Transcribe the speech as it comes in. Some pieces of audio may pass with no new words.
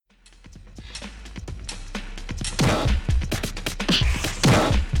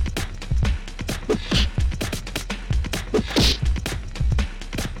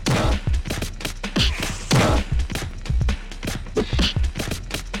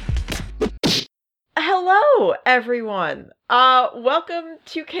Hello, everyone. Welcome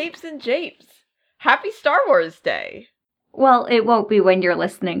to Capes and Japes. Happy Star Wars Day. Well, it won't be when you're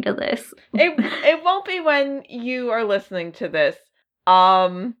listening to this. It won't be when you are listening to this.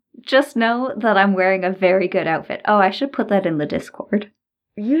 Just know that I'm wearing a very good outfit. Oh, I should put that in the Discord.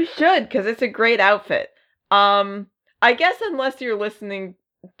 You should, because it's a great outfit. I guess unless you're listening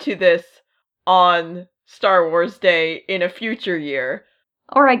to this on Star Wars Day in a future year.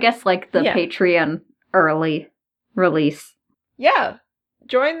 Or I guess like the Patreon early release. Yeah.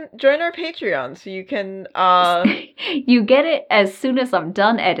 Join our Patreon so you can You get it as soon as I'm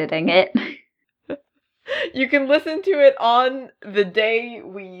done editing it. You can listen to it on the day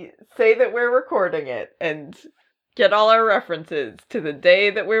we say that we're recording it and get all our references to the day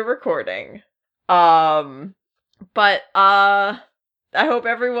that we're recording. But I hope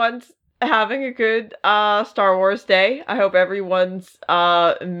everyone's having a good Star Wars Day. I hope everyone's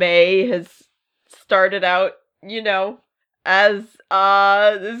May has started out, as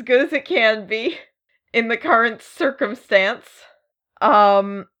good as it can be in the current circumstance.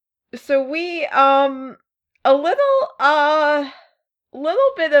 So we a little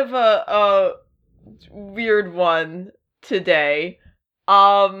bit of a weird one today.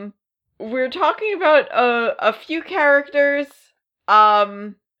 We're talking about a few characters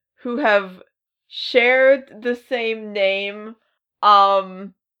who have shared the same name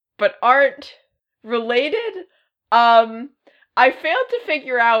but aren't related. I failed to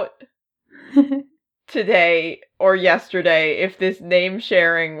figure out today or yesterday if this name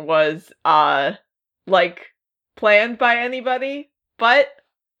sharing was planned by anybody, but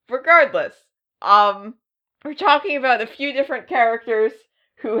regardless, we're talking about a few different characters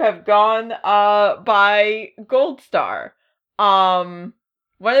who have gone by Gold Star. One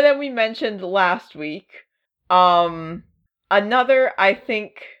of them we mentioned last week. Another I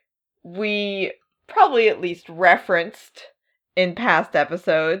think we probably at least referenced in past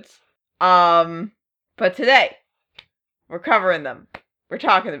episodes. But today, we're covering them. We're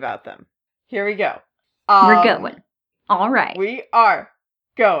talking about them. Here we go. We're going. All right. We are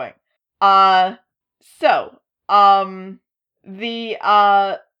going. The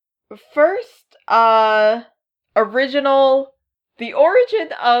first the origin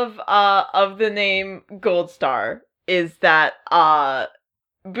of the name Gold Star is that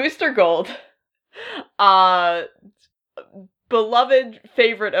Booster Gold, beloved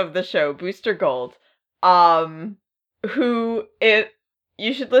favorite of the show, Booster Gold, you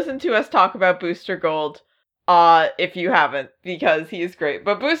should listen to us talk about Booster Gold, if you haven't, because he is great.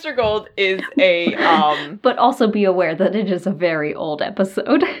 But Booster Gold is a, But also be aware that it is a very old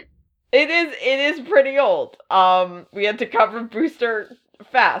episode. It is pretty old. We had to cover Booster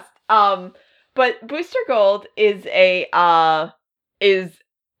fast. But Booster Gold is a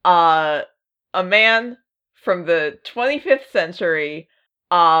man from the 25th century,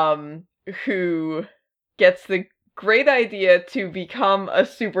 who gets the great idea to become a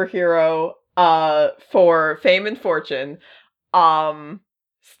superhero, for fame and fortune,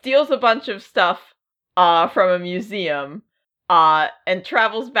 steals a bunch of stuff, from a museum, and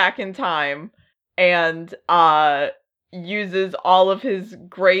travels back in time, and, uses all of his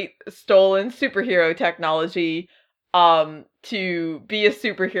great stolen superhero technology, to be a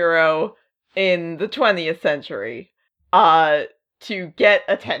superhero in the 20th century, to get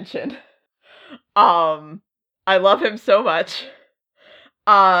attention. I love him so much.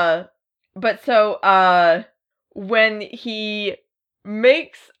 But so, when he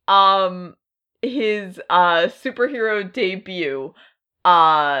makes, his, superhero debut,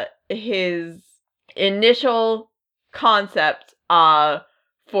 his initial concept,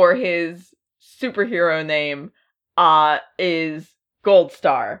 for his superhero name, is Gold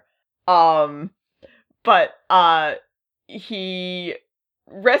Star. But, he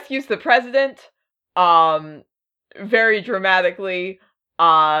rescues the president, very dramatically,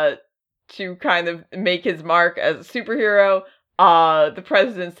 to kind of make his mark as a superhero. The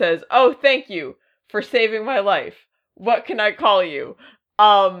president says, "Oh, thank you for saving my life. What can I call you?"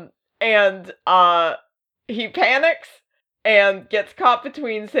 And he panics and gets caught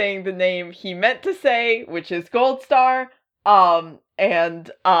between saying the name he meant to say, which is Gold Star,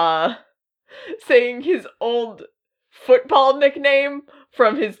 and saying his old football nickname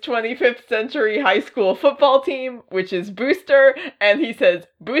from his 25th century high school football team, which is Booster, and he says,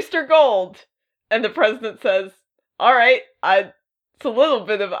 "Booster Gold." And the president says, "All right, it's a little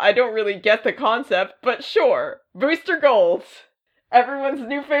bit of, I don't really get the concept, but sure, Booster Gold. Everyone's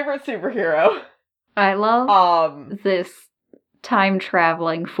new favorite superhero." I love this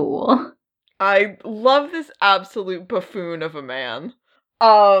time-traveling fool. I love this absolute buffoon of a man.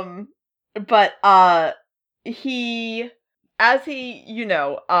 But he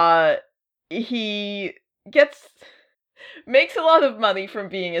makes a lot of money from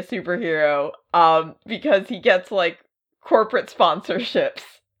being a superhero, because he gets, like, corporate sponsorships,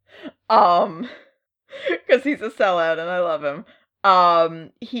 because he's a sellout and I love him.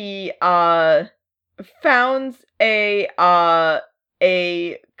 He, founds a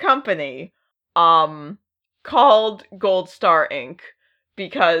company, called Gold Star Inc.,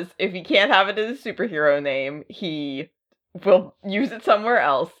 because if he can't have it as a superhero name, he will use it somewhere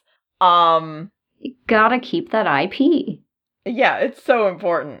else. You gotta keep that IP. Yeah, it's so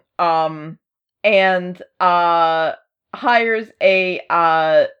important. And hires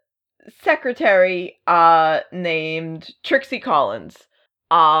a secretary named Trixie Collins,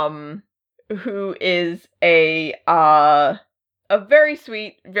 who is a very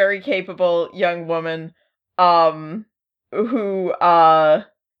sweet, very capable young woman, who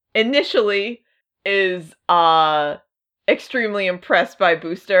initially is extremely impressed by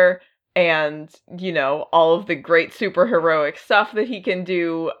Booster and, all of the great superheroic stuff that he can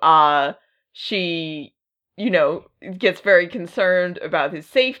do. She, gets very concerned about his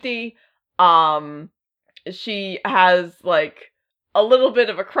safety. She has, like, a little bit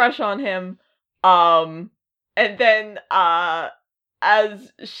of a crush on him. And then,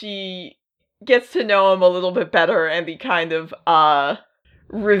 as she gets to know him a little bit better and he kind of,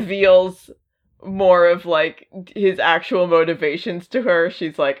 reveals more of, like, his actual motivations to her,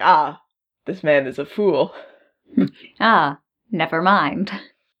 she's like, this man is a fool. Never mind.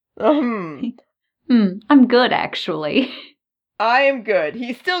 I'm good, actually. I am good.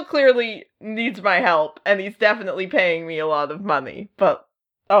 He still clearly needs my help, and he's definitely paying me a lot of money, but,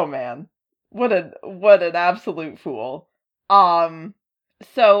 oh man. What an absolute fool.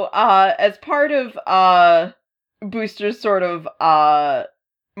 So, as part of, Booster's sort of,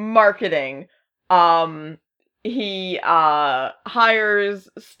 marketing, he, hires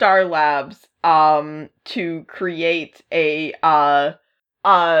Star Labs, to create a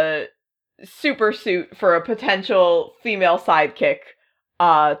super suit for a potential female sidekick,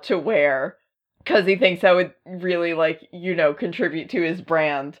 to wear, because he thinks that would really, like, contribute to his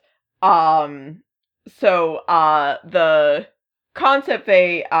brand. So, the concept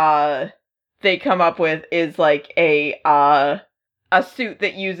they come up with is, like, a suit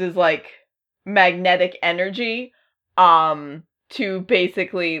that uses, like, magnetic energy, to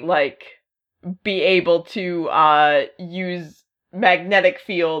basically, like, be able to, use magnetic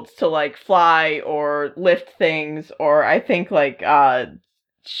fields to, like, fly or lift things, or I think, like,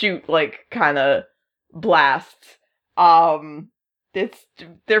 shoot, like, kind of blasts. They're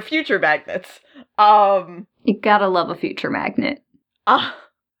future magnets. You gotta love a future magnet.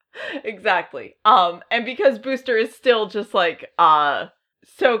 Exactly. And because Booster is still just, like,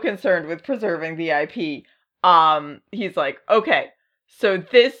 so concerned with preserving the IP, he's like, okay, so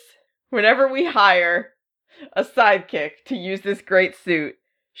whenever we hire a sidekick to use this great suit,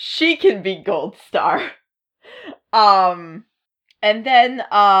 she can be Gold Star. And then,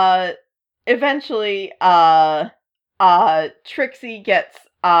 eventually, Trixie gets,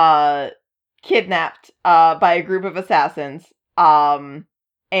 kidnapped, by a group of assassins,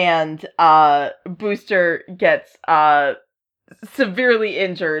 and, Booster gets, severely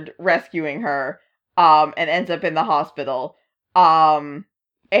injured rescuing her, and ends up in the hospital. And,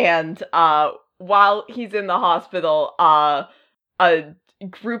 while he's in the hospital, a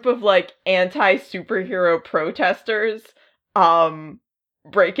group of, like, anti-superhero protesters,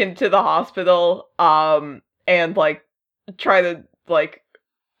 break into the hospital, and, like, try to, like,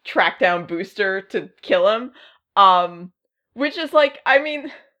 track down Booster to kill him, which is, like, I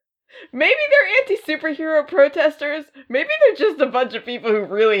mean, maybe they're anti-superhero protesters, maybe they're just a bunch of people who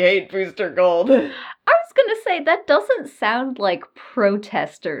really hate Booster Gold. I was gonna say, that doesn't sound like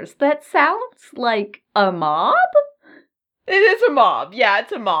protesters. That sounds like a mob? It is a mob. Yeah,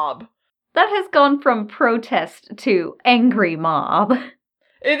 it's a mob. That has gone from protest to angry mob.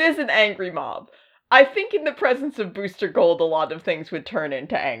 It is an angry mob. I think in the presence of Booster Gold, a lot of things would turn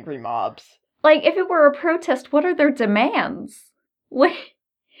into angry mobs. Like, if it were a protest, what are their demands? What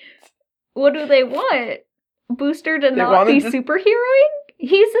do they want? Booster to not be superheroing?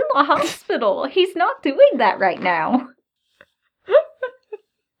 He's in the hospital. He's not doing that right now.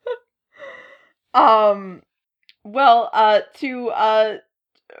 Well, to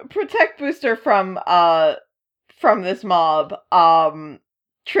protect Booster from this mob,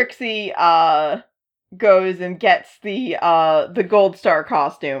 Trixie goes and gets the Gold Star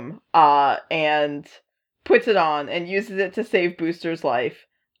costume, and puts it on and uses it to save Booster's life.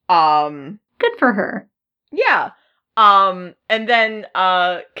 Good for her. Yeah. And then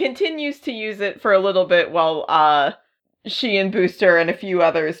continues to use it for a little bit while she and Booster and a few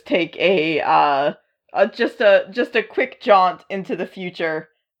others take just a quick jaunt into the future.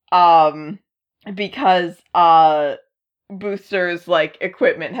 Because Booster's like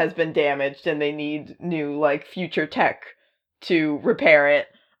equipment has been damaged and they need new like future tech to repair it.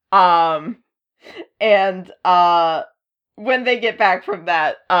 And when they get back from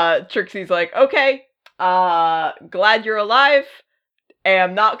that, Trixie's like, okay, glad you're alive.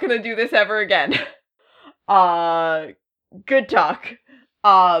 Am not gonna do this ever again. Good talk.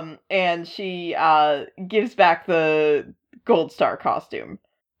 And she gives back the Gold Star costume.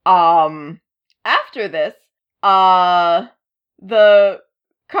 After this, the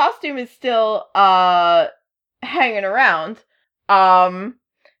costume is still hanging around. And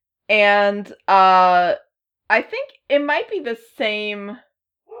I think it might be the same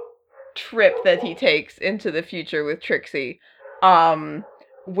trip that he takes into the future with Trixie,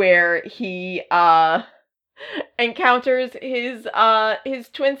 where he encounters his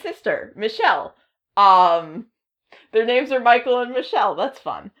twin sister, Michelle. Their names are Michael and Michelle. That's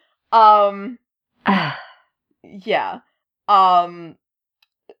fun. Yeah.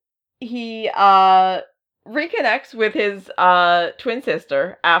 He reconnects with his twin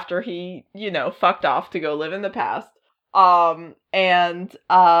sister after he, fucked off to go live in the past. And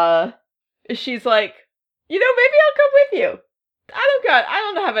she's like, maybe I'll come with you.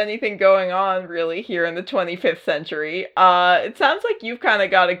 I don't have anything going on really here in the 25th century. It sounds like you've kind of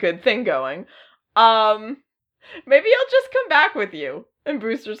got a good thing going. Maybe I'll just come back with you. And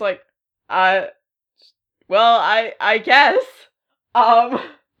Booster's like, I guess.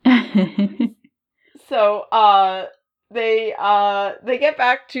 So, they get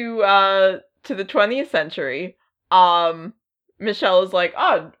back to the 20th century. Michelle is like,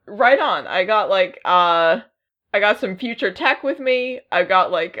 oh, right on. I got some future tech with me. I've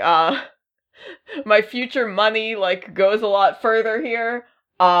got, my future money, goes a lot further here.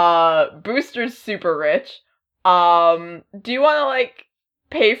 Booster's super rich. Do you want to,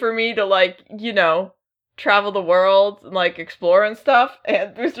 pay for me to, travel the world and, explore and stuff?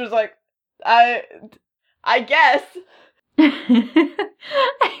 And Booster's like, I guess.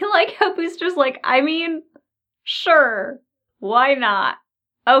 I like how Booster's like, I mean, sure. Why not?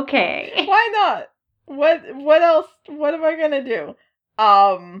 Okay. Why not? What else? What am I gonna do?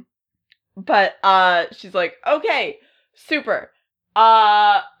 But she's like, okay, super.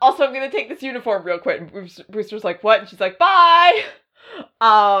 Also I'm gonna take this uniform real quick. And Booster's like, what? And she's like, bye!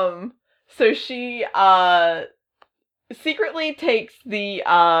 So she, secretly takes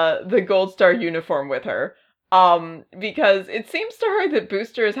the Gold Star uniform with her. Because it seems to her that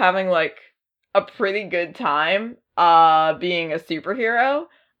Booster is having, a pretty good time, being a superhero.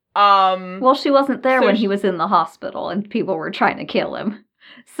 Well, she wasn't there when he was in the hospital and people were trying to kill him.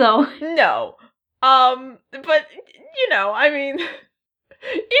 So. No. But, I mean,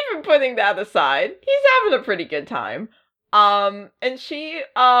 even putting that aside, he's having a pretty good time. And she,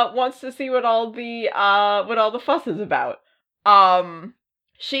 wants to see what all the fuss is about.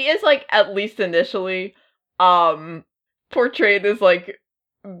 She is, at least initially, portrayed as,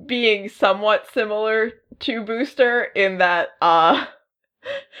 being somewhat similar to Booster in that,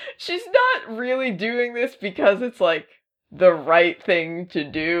 she's not really doing this because it's, the right thing to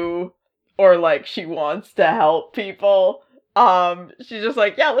do, or, she wants to help people. She's just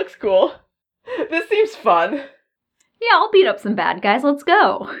like, yeah, looks cool. This seems fun. Yeah, I'll beat up some bad guys, let's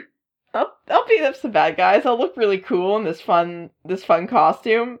go. I'll beat up some bad guys, I'll look really cool in this fun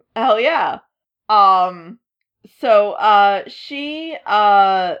costume. Hell yeah. So, she,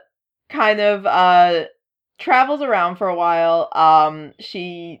 kind of, travels around for a while.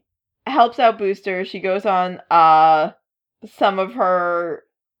 She helps out Booster. She goes on, some of her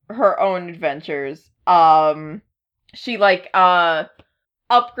own adventures. She,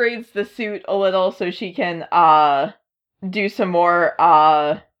 upgrades the suit a little so she can, do some more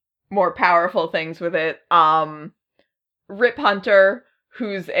powerful things with it. Rip Hunter,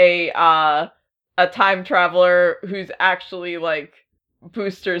 who's a time traveler who's actually,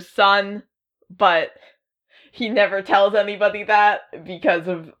 Booster's son, but he never tells anybody that because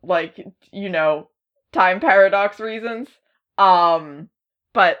of, time paradox reasons.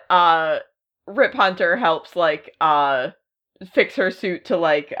 But, Rip Hunter helps, fix her suit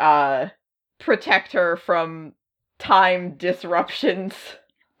to, protect her from time disruptions.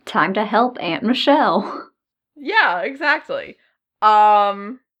 Time to help Aunt Michelle. Yeah, exactly.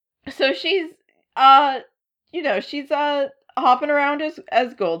 So she's, she's, hopping around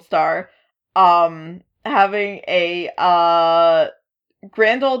as Gold Star, having a,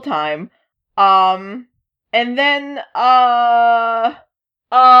 grand old time. And then,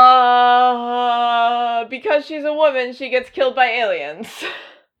 because she's a woman, she gets killed by aliens.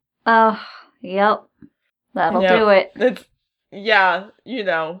 Yep. That'll do it. It's, yeah, you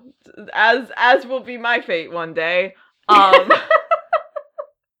know, as will be my fate one day. I'm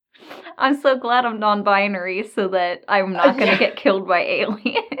so glad I'm non-binary so that I'm not gonna get killed by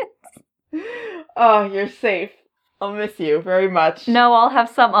aliens. Oh, you're safe. I'll miss you very much. No, I'll have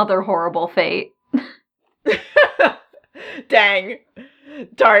some other horrible fate. Dang.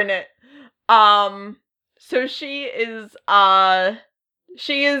 Darn it. So she is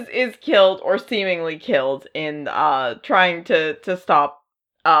killed or seemingly killed in trying to stop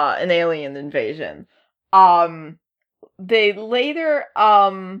an alien invasion. They later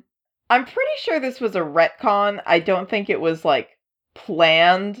I'm pretty sure this was a retcon. I don't think it was like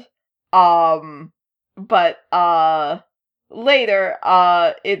planned. But later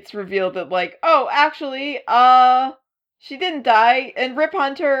it's revealed that like, oh, actually she didn't die and Rip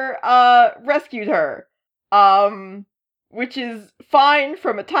Hunter rescued her. Which is fine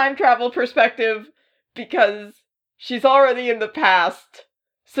from a time travel perspective because she's already in the past.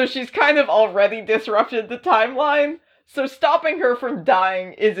 So she's kind of already disrupted the timeline. So stopping her from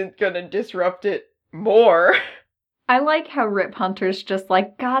dying isn't gonna disrupt it more. I like how Rip Hunter's just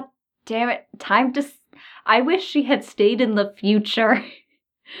like, God damn it, I wish she had stayed in the future.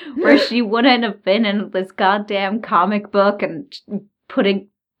 Where she wouldn't have been in this goddamn comic book and putting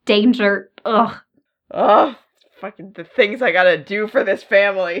danger. Ugh. Fucking the things I gotta do for this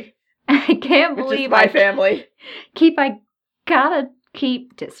family. I can't believe my family. I gotta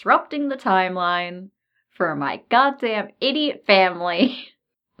keep disrupting the timeline for my goddamn idiot family.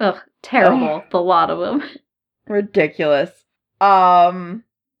 Ugh, terrible. The lot of them. Ridiculous.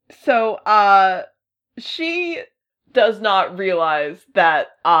 So, she does not realize that,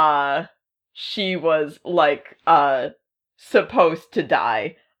 she was, like, supposed to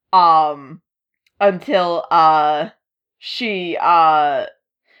die, until, she, a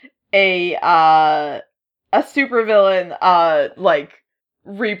supervillain, like,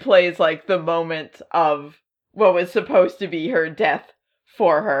 replays, like, the moment of what was supposed to be her death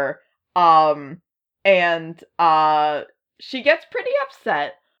for her, and, she gets pretty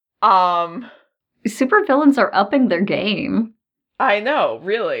upset, Supervillains are upping their game. I know,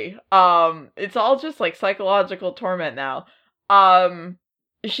 really. It's all just like psychological torment now.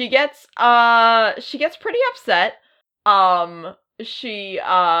 She gets pretty upset. She,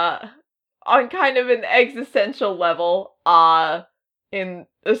 on kind of an existential level, in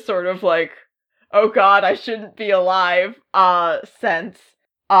a sort of like, oh god, I shouldn't be alive, sense.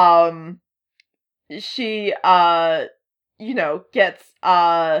 She, you know, gets,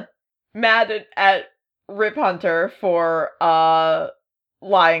 mad at Rip Hunter for,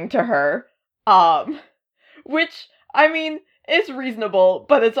 lying to her. Which, I mean, is reasonable,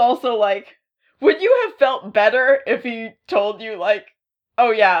 but it's also like, would you have felt better if he told you, like,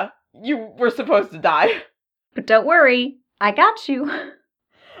 oh yeah, you were supposed to die? But don't worry, I got you.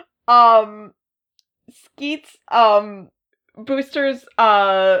 Skeets, Booster's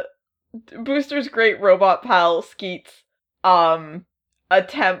great robot pal, Skeets,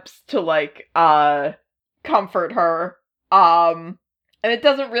 attempts to, like, comfort her, and it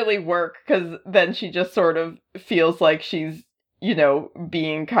doesn't really work, because then she just sort of feels like she's, you know,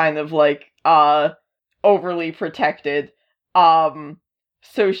 being kind of, like, overly protected,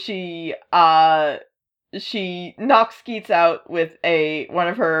 so she knocks Skeets out with one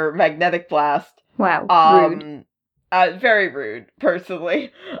of her magnetic blast. Wow, rude. Very rude,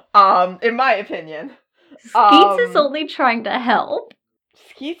 personally, in my opinion. Skeets is only trying to help.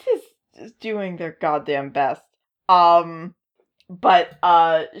 Skeets is doing their goddamn best. But,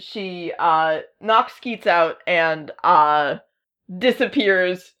 she, knocks Skeets out and,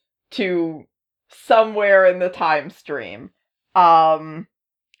 disappears to somewhere in the time stream. And,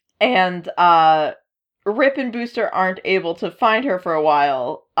 Rip and Booster aren't able to find her for a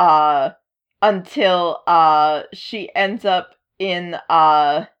while, until, she ends up in,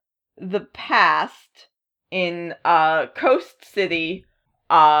 the past, in, Coast City,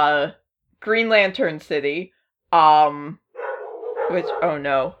 Green Lantern City, which, oh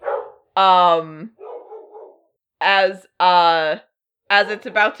no, as it's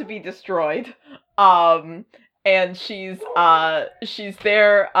about to be destroyed, and she's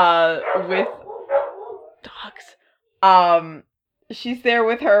there, with dogs, she's there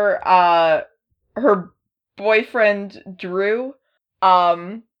with her boyfriend, Drew,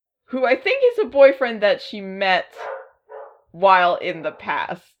 who I think is a boyfriend that she met while in the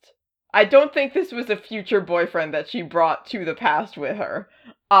past. I don't think this was a future boyfriend that she brought to the past with her.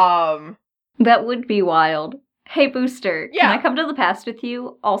 That would be wild. Hey, Booster, can I come to the past with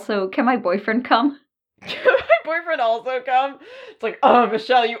you? Also, can my boyfriend come? Can my boyfriend also come? It's like, oh,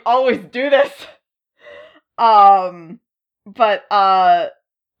 Michelle, you always do this. But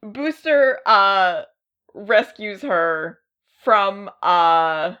Booster, rescues her from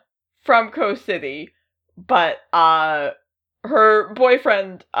Coast City, but, her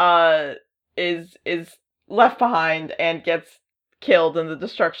boyfriend, is left behind and gets killed in the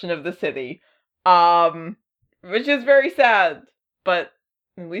destruction of the city. Which is very sad, but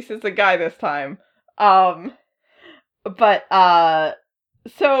at least it's a guy this time. But,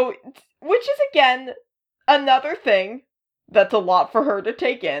 so, which is again, another thing that's a lot for her to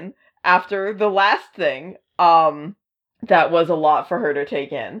take in after the last thing, that was a lot for her to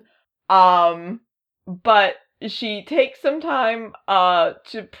take in. But she takes some time,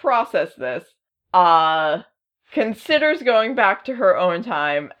 to process this, considers going back to her own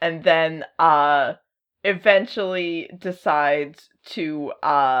time, and then, eventually decides to,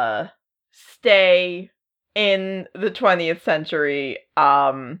 stay in the 20th century,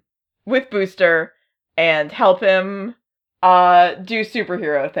 with Booster, and help him, do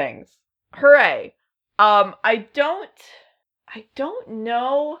superhero things. Hooray! I don't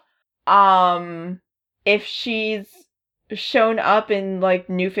know, if she's shown up in, like,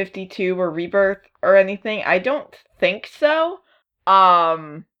 New 52 or Rebirth or anything. I don't think so.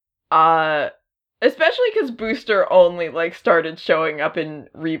 Especially because Booster only, like, started showing up in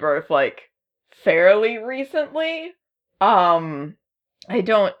Rebirth, like, fairly recently. I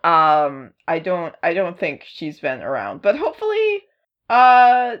don't think she's been around, but hopefully,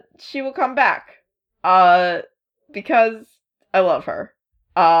 she will come back, because I love her.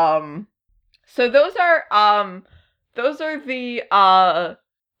 So those are the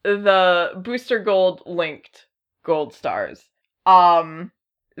Booster Gold linked gold stars.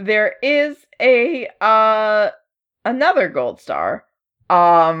 There is another gold star,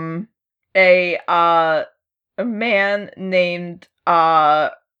 a man named,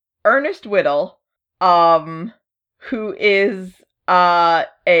 Ernest Whittle, who is,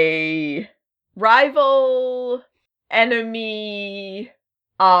 a rival enemy,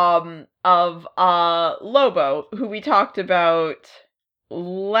 of, Lobo, who we talked about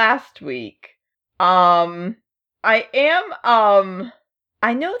last week. I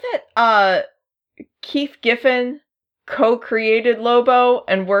know that, Keith Giffen co-created Lobo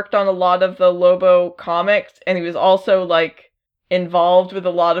and worked on a lot of the Lobo comics, and he was also, like, involved with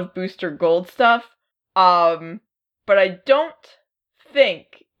a lot of Booster Gold stuff. But I don't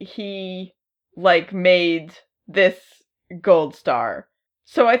think he, like, made this gold star.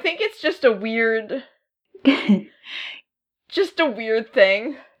 So I think it's just a weird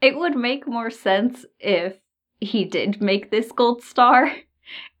thing. It would make more sense if he did make this gold star,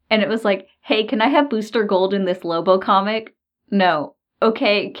 and it was like, hey, can I have Booster Gold in this Lobo comic? No.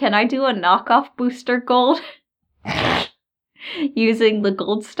 Okay, can I do a knockoff Booster Gold? Using the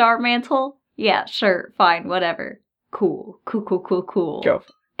gold star mantle? Yeah, sure, fine, whatever. Cool. Go.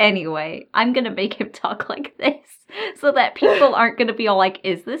 Anyway, I'm gonna make him talk like this, so that people aren't gonna be all like,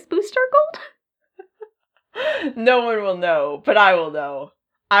 is this Booster Gold? No one will know, but I will know.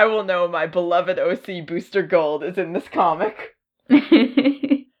 I will know my beloved OC Booster Gold is in this comic.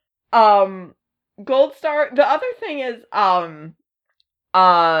 Gold Star, the other thing is,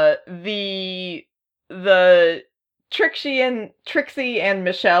 the Trixie and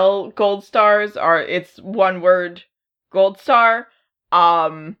Michelle Gold Stars it's one word Gold Star.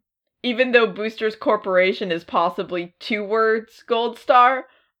 Even though Booster's Corporation is possibly 2 words Gold Star,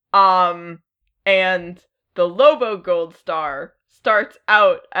 and the Lobo Gold Star starts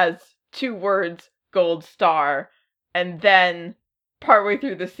out as 2 words Gold Star, and then partway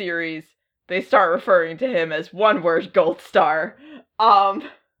through the series, they start referring to him as 1 word Gold Star.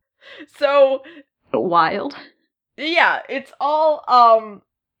 So wild. Yeah, it's all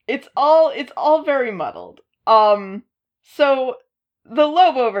very muddled. So the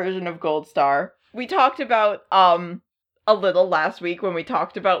Lobo version of Gold Star, we talked about, a little last week when we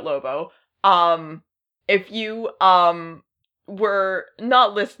talked about Lobo. If you, were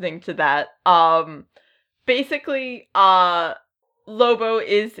not listening to that, basically, Lobo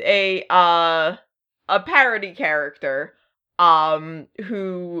is a parody character,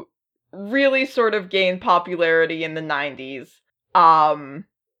 who really sort of gained popularity in the 90s. A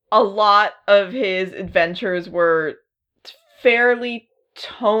lot of his adventures were fairly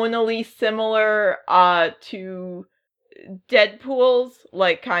tonally similar to Deadpool's,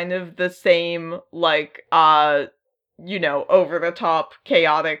 like kind of the same, like over the top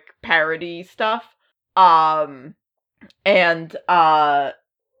chaotic parody stuff. And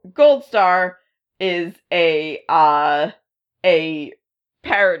Goldstar is a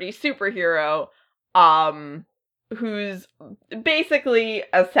parody superhero, who's basically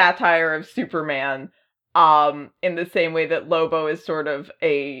a satire of Superman, in the same way that Lobo is sort of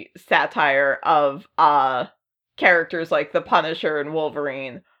a satire of, characters like the Punisher and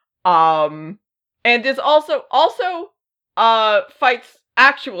Wolverine, and is also, fights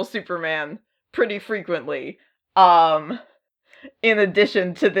actual Superman pretty frequently, in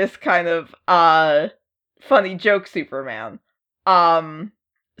addition to this kind of, funny joke Superman.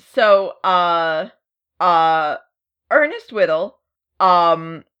 So, Ernest Whittle,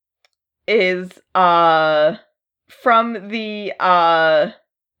 is, from the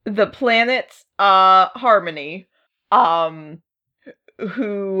planet, Harmony,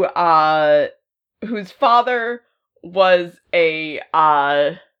 whose father was a,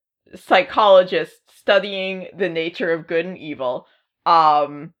 psychologist studying the nature of good and evil,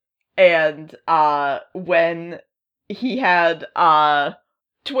 and, when he had,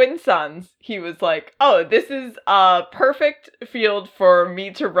 twin sons, he was like, oh, this is a perfect field for me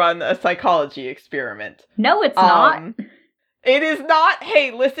to run a psychology experiment. No, it's not. It is not.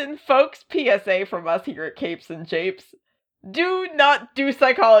 Hey, listen, folks, PSA from us here at Capes and Japes. Do not do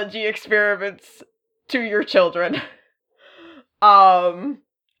psychology experiments to your children.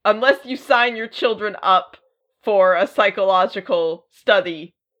 Unless you sign your children up for a psychological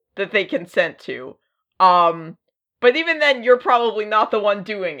study that they consent to. But even then, you're probably not the one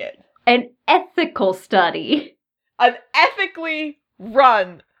doing it. An ethical study. An ethically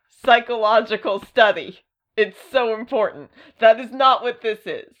run psychological study. It's so important. That is not what this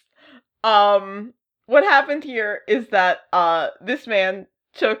is. What happened here is that, this man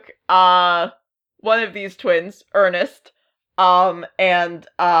took, one of these twins, Ernest, and,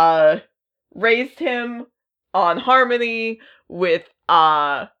 raised him on Harmony with,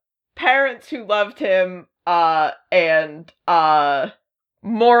 parents who loved him, and,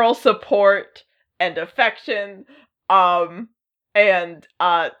 moral support and affection, and,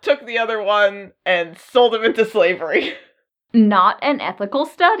 took the other one and sold him into slavery. Not an ethical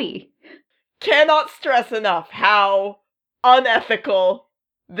study. Cannot stress enough how unethical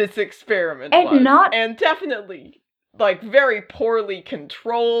this experiment was. And definitely, like, very poorly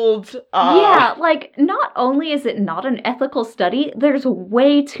controlled. Yeah, like, not only is it not an ethical study, there's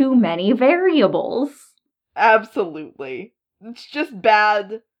way too many variables. Absolutely. It's just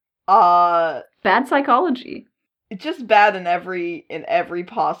bad, bad psychology. It's just bad in every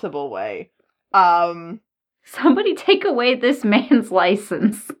possible way. Somebody take away this man's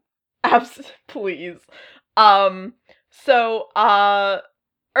license. Please. So,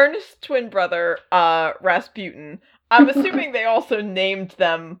 Ernest's twin brother, Rasputin, I'm assuming they also named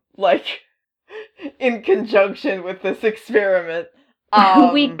them, like, in conjunction with this experiment.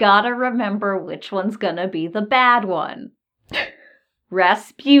 We gotta remember which one's gonna be the bad one.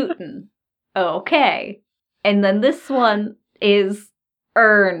 Rasputin. Okay. And then this one is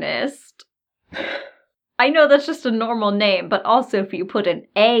Ernest. I know that's just a normal name, but also if you put an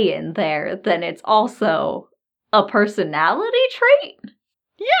A in there, then it's also a personality trait?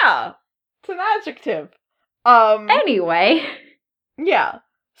 Yeah. It's an adjective. Anyway. Yeah.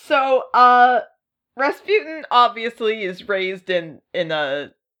 So, Rasputin obviously is raised in a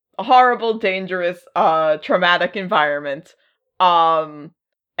horrible, dangerous, traumatic environment, and,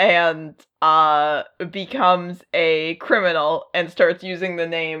 becomes a criminal and starts using the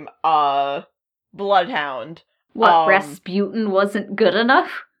name, Bloodhound. What, Rasputin wasn't good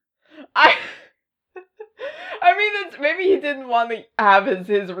enough? I mean, maybe he didn't want to have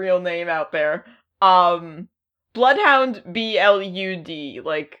his real name out there. Bloodhound, B-L-U-D,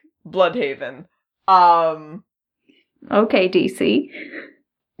 like, Bloodhaven. Okay, DC.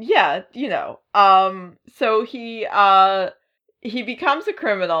 Yeah, you know. So he becomes a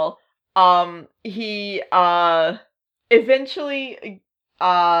criminal. He, eventually,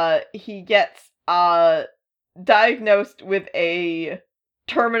 he gets, diagnosed with a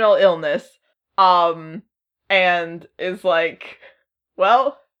terminal illness, and is like,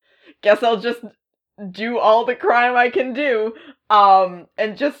 well, guess I'll just do all the crime I can do,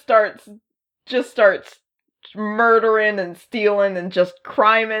 and just starts murdering and stealing and just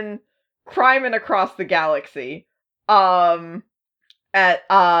criming across the galaxy. At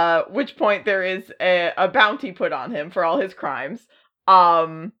which point there is a bounty put on him for all his crimes,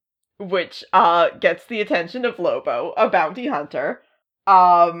 which gets the attention of Lobo, a bounty hunter.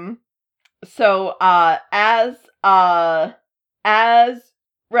 So as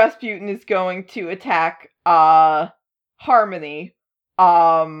Rasputin is going to attack Harmony,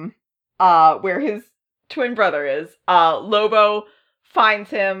 where his twin brother is, Lobo finds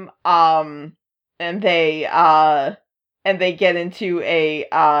him, and they get into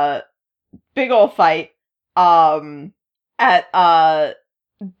a big ol' fight,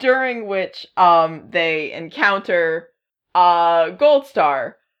 during which they encounter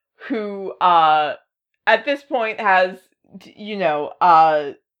Goldstar, who at this point has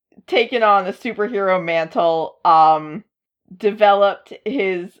taken on a superhero mantle, developed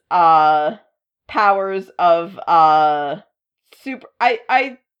his powers of super.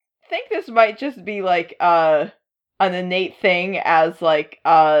 I think this might just be like an innate thing as like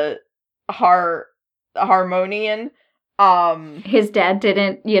Harmonian. His dad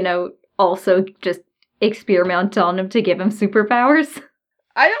didn't, also just experiment on him to give him superpowers?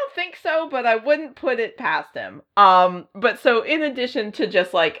 I don't think so, but I wouldn't put it past him. But so in addition to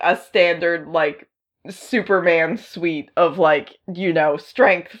just like a standard like Superman suite of like,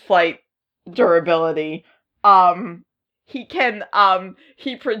 strength, flight, durability, he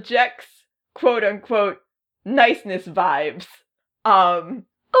projects quote unquote niceness vibes.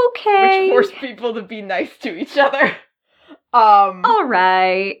 Okay. Which force people to be nice to each other. All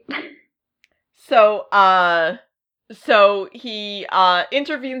right. So he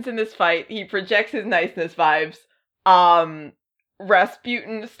intervenes in this fight. He projects his niceness vibes.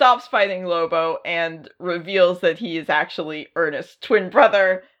 Rasputin stops fighting Lobo and reveals that he is actually Ernest's twin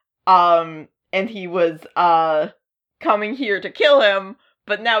brother. And he was coming here to kill him,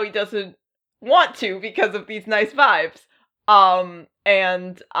 but now he doesn't want to because of these nice vibes.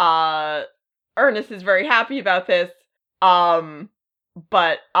 And Ernest is very happy about this.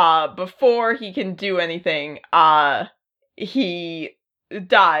 But before he can do anything, he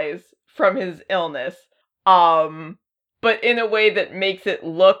dies from his illness. But in a way that makes it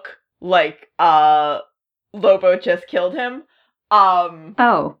look like Lobo just killed him.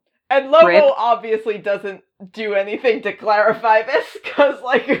 Oh. And Lobo Rip. obviously doesn't do anything to clarify this, because,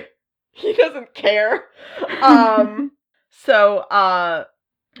 like, he doesn't care. So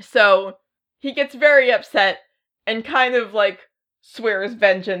he gets very upset and kind of, like, swears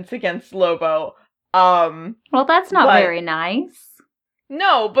vengeance against Lobo. Well, that's not very nice.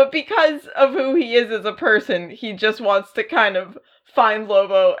 No, but because of who he is as a person, he just wants to kind of find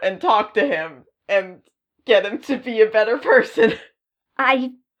Lobo and talk to him and get him to be a better person.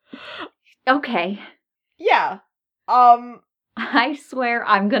 Okay. Yeah. I swear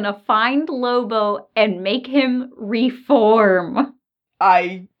I'm gonna find Lobo and make him reform.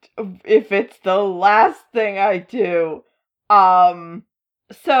 If it's the last thing I do. So,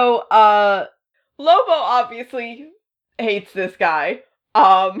 Lobo obviously hates this guy.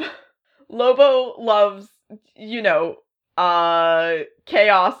 Lobo loves,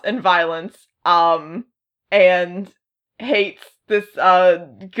 chaos and violence, and hates this,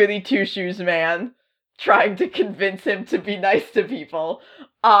 goody two-shoes man trying to convince him to be nice to people.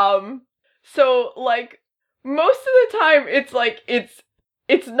 So, like, most of the time, it's like, it's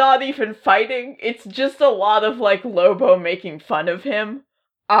not even fighting, it's just a lot of, like, Lobo making fun of him.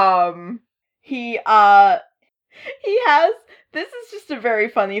 He has, this is just a very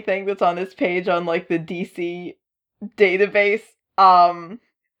funny thing that's on this page on, like, the DC database,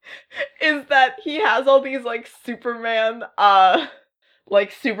 is that he has all these, like, Superman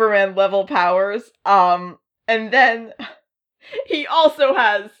level powers, and then he also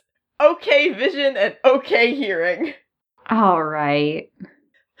has okay vision and okay hearing. Alright.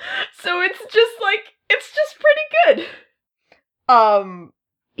 So it's just pretty good.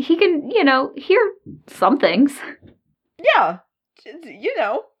 He can, hear some things. Yeah.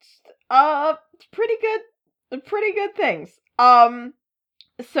 Pretty good things.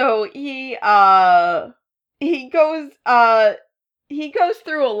 So he goes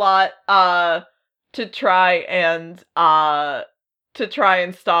through a lot, to try and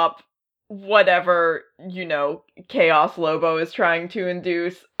stop whatever, Chaos Lobo is trying to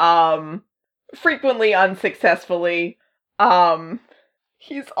induce, frequently unsuccessfully.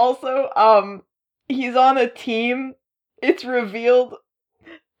 He's also, he's on a team, it's revealed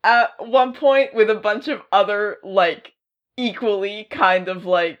at one point, with a bunch of other, like, equally kind of,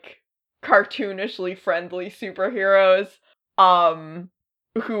 like, cartoonishly friendly superheroes,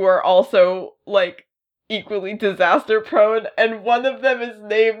 who are also, like, equally disaster prone, and one of them is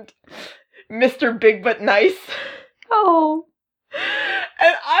named Mr. Big But Nice. Oh.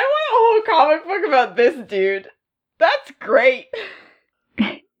 And I want a whole comic book about this dude. That's great.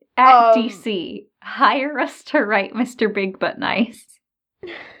 At DC, hire us to write Mr. Big But Nice.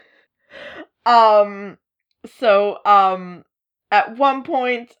 So, at one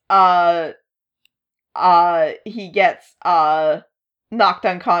point, he gets, knocked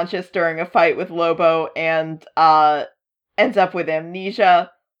unconscious during a fight with Lobo, and ends up with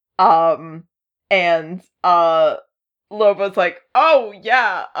amnesia. And Lobo's like, oh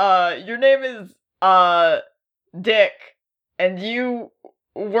yeah, your name is Dick, and you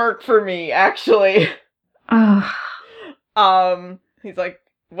work for me, actually. He's like,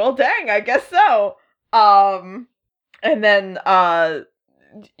 well, dang, I guess so. And then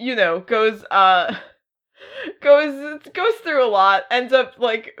goes through a lot, ends up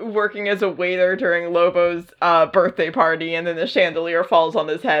like working as a waiter during Lobo's birthday party, and then the chandelier falls on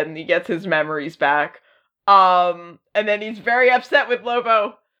his head and he gets his memories back. And then he's very upset with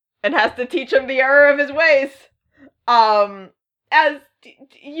Lobo and has to teach him the error of his ways. As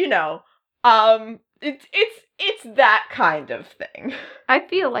you know, it's that kind of thing. I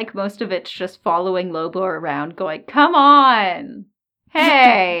feel like most of it's just following Lobo around going, come on!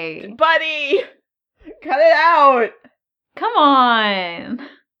 Hey! Buddy! Cut it out! Come on!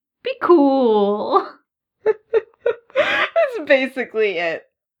 Be cool! That's basically it.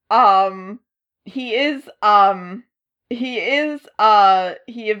 He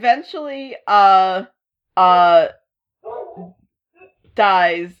eventually,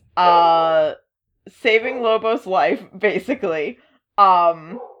 dies, saving Lobo's life, basically.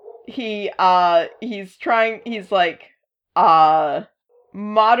 He's like,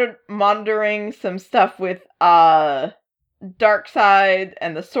 monitoring some stuff with, Darkseid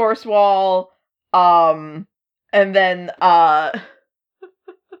and the Source Wall, and then,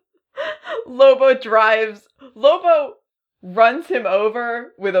 Lobo runs him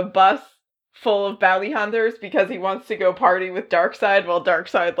over with a bus full of bounty hunters because he wants to go party with Darkseid while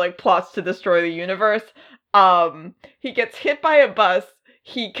Darkseid, like, plots to destroy the universe. He gets hit by a bus.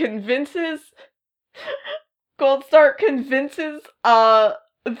 Goldstar convinces,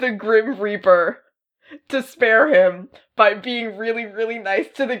 the Grim Reaper to spare him by being really, really nice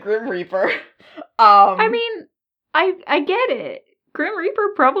to the Grim Reaper. I mean, I get it. Grim Reaper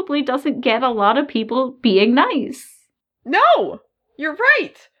probably doesn't get a lot of people being nice. No! You're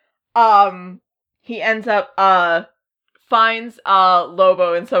right! He ends up, finds,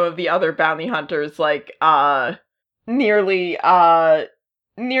 Lobo and some of the other bounty hunters, like, nearly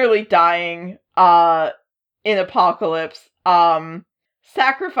dying, in Apocalypse,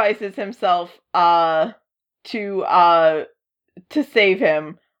 sacrifices himself, to save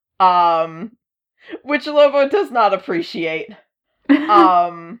him, which Lobo does not appreciate.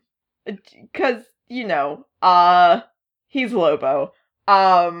 'Cause, you know, he's Lobo.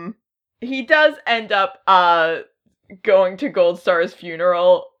 He does end up, going to Goldstar's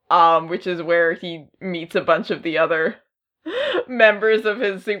funeral, which is where he meets a bunch of the other members of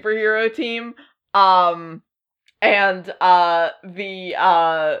his superhero team. And, the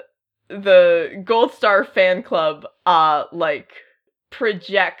Goldstar fan club, like,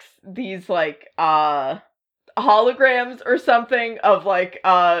 projects these, like, holograms or something of, like,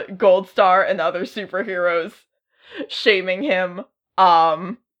 Goldstar and other superheroes shaming him,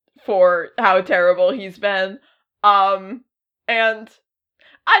 for how terrible he's been. And I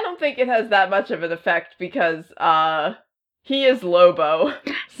don't think it has that much of an effect because, he is Lobo.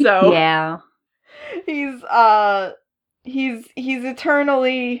 So yeah. He's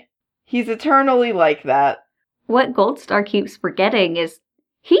eternally like that. What Goldstar keeps forgetting is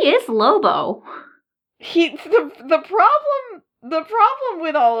he is Lobo. The problem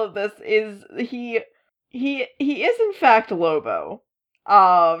with all of this is he is in fact Lobo.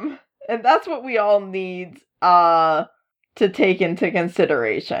 And that's what we all need to take into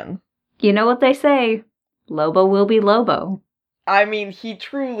consideration. You know what they say, Lobo will be Lobo. I mean, he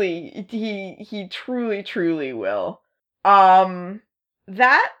truly will. That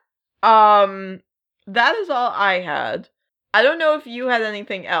is all I had. I don't know if you had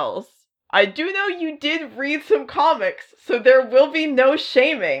anything else. I do know you did read some comics, so there will be no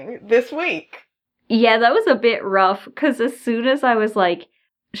shaming this week. Yeah, that was a bit rough, because as soon as I was like,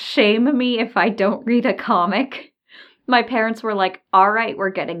 shame me if I don't read a comic, my parents were like, alright, we're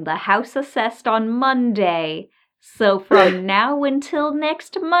getting the house assessed on Monday. So from now until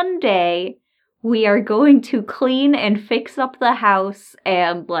next Monday, we are going to clean and fix up the house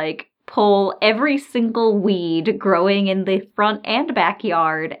and, like, pull every single weed growing in the front and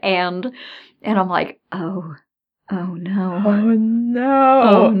backyard. And I'm like, oh no. Oh no.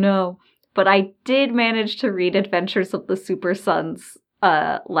 Oh no. But I did manage to read Adventures of the Super Sons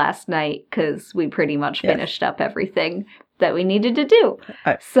last night, because we pretty much finished up everything that we needed to do.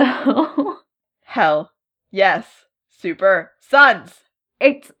 So... Hell. Yes. Super Sons.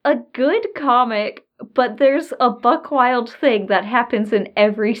 It's a good comic, but there's a buck-wild thing that happens in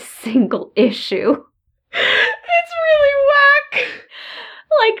every single issue. It's really whack.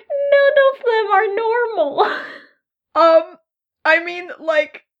 Like, none of them are normal. I mean,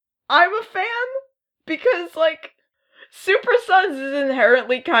 like, I'm a fan because, like, Super Sons is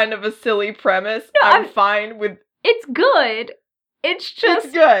inherently kind of a silly premise. No, I'm fine with... It's good. It's just...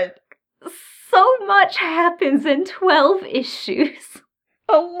 It's good. So much happens in 12 issues.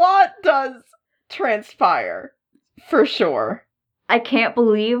 A lot does transpire. For sure. I can't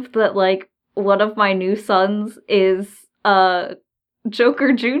believe that, like, one of my new sons is,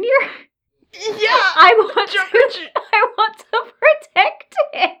 Joker Jr.? Yeah! I want to protect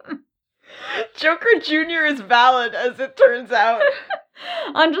him! Joker Jr. is valid, as it turns out.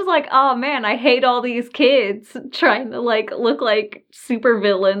 I'm just like, oh man, I hate all these kids trying to, like, look like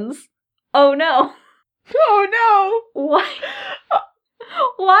supervillains. Oh no. Oh no!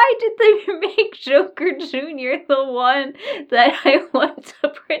 Why did they make Joker Jr. the one that I want to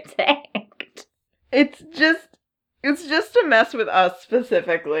protect? It's just to mess with us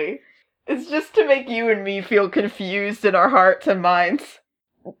specifically. It's just to make you and me feel confused in our hearts and minds.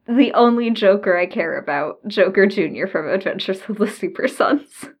 The only Joker I care about, Joker Jr. from Adventures of the Super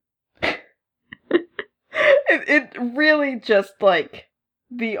Sons. it really just, like,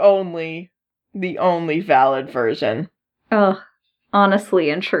 the only valid version. Ugh,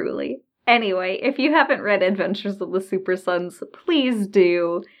 honestly and truly. Anyway, if you haven't read Adventures of the Super Sons, please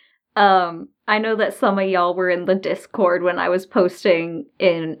do. I know that some of y'all were in the Discord when I was posting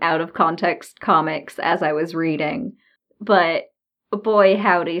in out-of-context comics as I was reading, but boy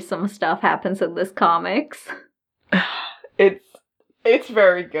howdy, some stuff happens in this comics. It's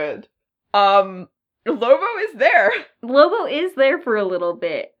very good. Lobo is there. Lobo is there for a little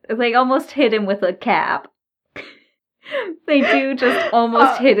bit. They almost hit him with a cab. They do just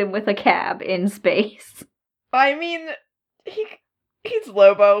almost hit him with a cab in space. I mean, he's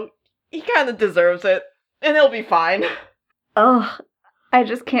Lobo. He kind of deserves it, and he'll be fine. Ugh, I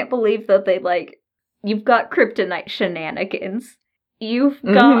just can't believe that they, like, you've got kryptonite shenanigans. You've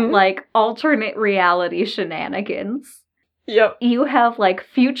got, like, alternate reality shenanigans. Yep. You have, like,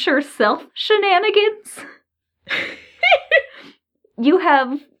 future self shenanigans. You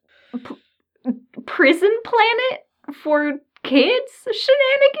have prison planet for kids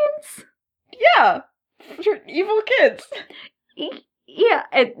shenanigans. Yeah, for evil kids. Yeah,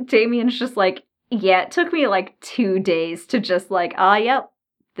 and Damien's just like, yeah, it took me, like, 2 days to just, like, yep,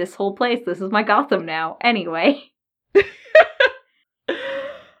 this whole place, this is my Gotham now. Anyway.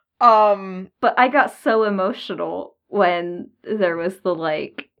 But I got so emotional when there was the,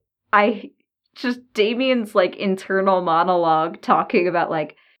 like, Damien's, like, internal monologue talking about,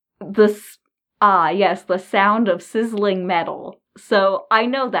 like, the sound of sizzling metal. So, I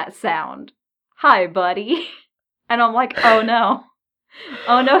know that sound. Hi, buddy. And I'm like, oh no.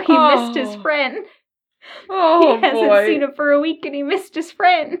 Oh no, he missed his friend. Oh, he hasn't seen him for a week and he missed his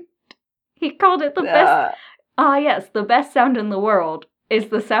friend. He called it the best. Yes, the best sound in the world is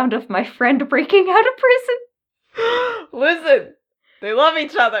the sound of my friend breaking out of prison. Listen, they love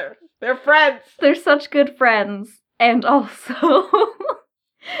each other. They're friends. They're such good friends. And also,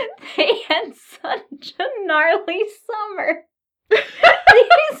 they had such a gnarly summer.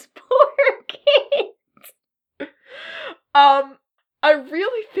 These poor kids. I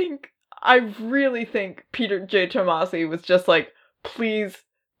really think Peter J. Tomasi was just like, please,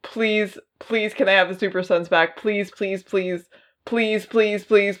 can I have the Super Sons back? Please, just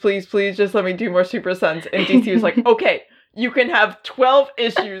let me do more Super Sons. And DC was like, okay, you can have 12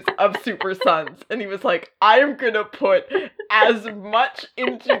 issues of Super Sons. And he was like, I am gonna put as much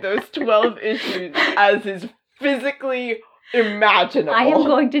into those 12 issues as is physically imaginable. I am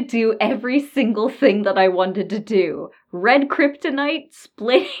going to do every single thing that I wanted to do. Red Kryptonite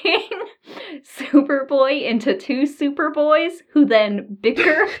splitting Superboy into 2 Superboys who then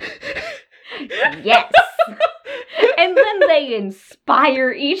bicker. Yes! And then they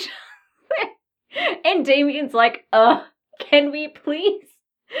inspire each other. And Damien's like, can we please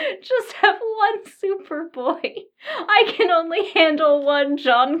just have one Superboy? I can only handle one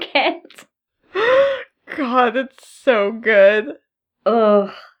John Kent. God, it's so good.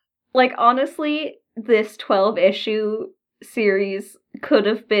 Ugh. Like, honestly, this 12-issue series could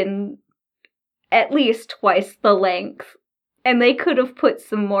have been at least twice the length. And they could have put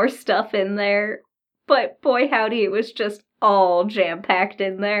some more stuff in there. But boy howdy, it was just all jam-packed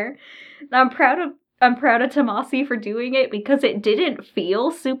in there. And I'm proud of Tomasi for doing it because it didn't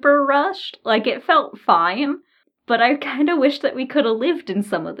feel super rushed. Like, it felt fine. But I kind of wish that we could have lived in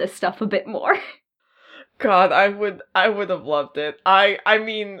some of this stuff a bit more. God, I would have loved it. I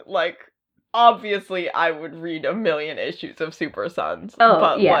mean, like, obviously I would read 1 million issues of Super Sons. Oh,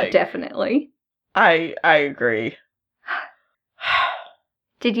 but, yeah, like, definitely. I agree.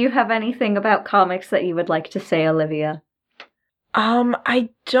 Did you have anything about comics that you would like to say, Olivia? I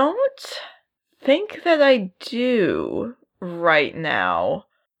don't think that I do right now.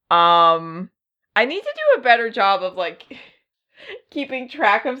 I need to do a better job of, like, keeping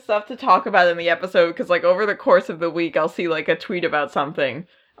track of stuff to talk about in the episode, because, like, over the course of the week, I'll see, like, a tweet about something.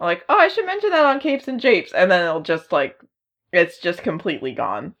 I'm like, oh, I should mention that on Capes and Japes, and then it'll just, like, it's just completely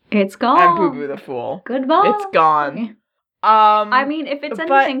gone. It's gone. I'm Boo Boo the Fool. Goodbye. It's gone. I mean, if it's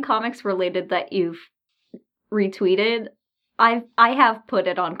anything comics related that you've retweeted, I have put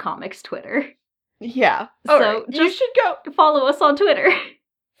it on comics Twitter. Yeah. So right. You should go follow us on Twitter.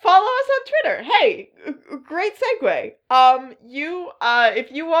 Follow us on Twitter. Hey, great segue.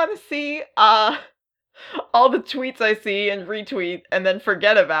 If you want to see all the tweets I see and retweet and then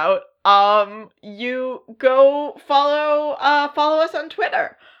forget about, you go follow us on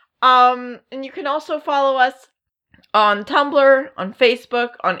Twitter. And you can also follow us on Tumblr, on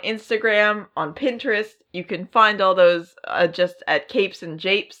Facebook, on Instagram, on Pinterest. You can find all those just at Capes and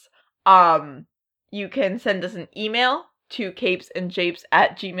Japes. You can send us an email to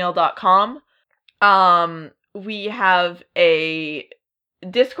capesandjapes@gmail.com. We have a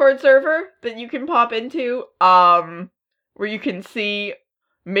Discord server that you can pop into, where you can see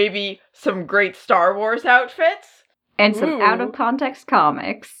maybe some great Star Wars outfits. And some out-of-context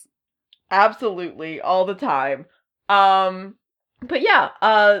comics. Absolutely, all the time. But yeah,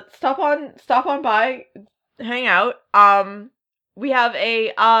 stop on by, hang out. We have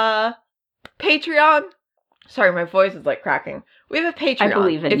a, Patreon. Sorry, my voice is, like, cracking. We have a Patreon. I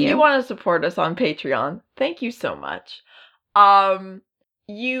believe in you. If you want to support us on Patreon, thank you so much.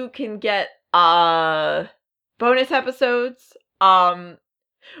 You can get, bonus episodes.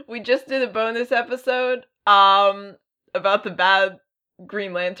 We just did a bonus episode, about the bad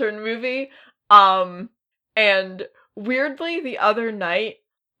Green Lantern movie. And weirdly, the other night,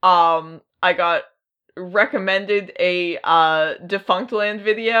 I got recommended a Defunctland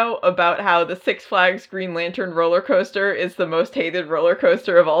video about how the Six Flags Green Lantern roller coaster is the most hated roller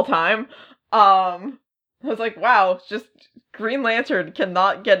coaster of all time. I was like, wow, just Green Lantern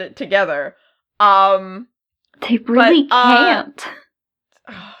cannot get it together. They really can't.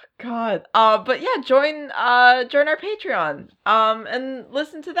 Oh God. But yeah, join our Patreon. And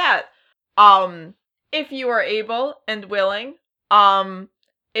listen to that. If you are able and willing.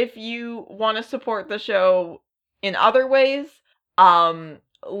 If you want to support the show in other ways,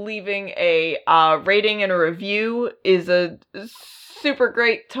 leaving a rating and a review is a super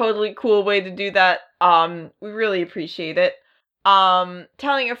great, totally cool way to do that. We really appreciate it.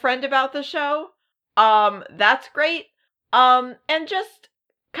 Telling a friend about the show, that's great. And just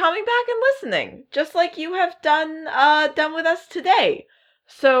coming back and listening, just like you have done with us today.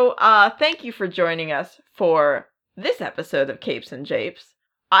 So, thank you for joining us for this episode of Capes and Japes.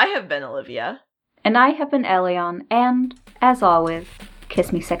 I have been Olivia. And I have been Elion. And, as always,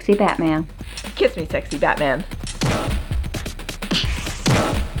 kiss me sexy Batman. Kiss me sexy Batman.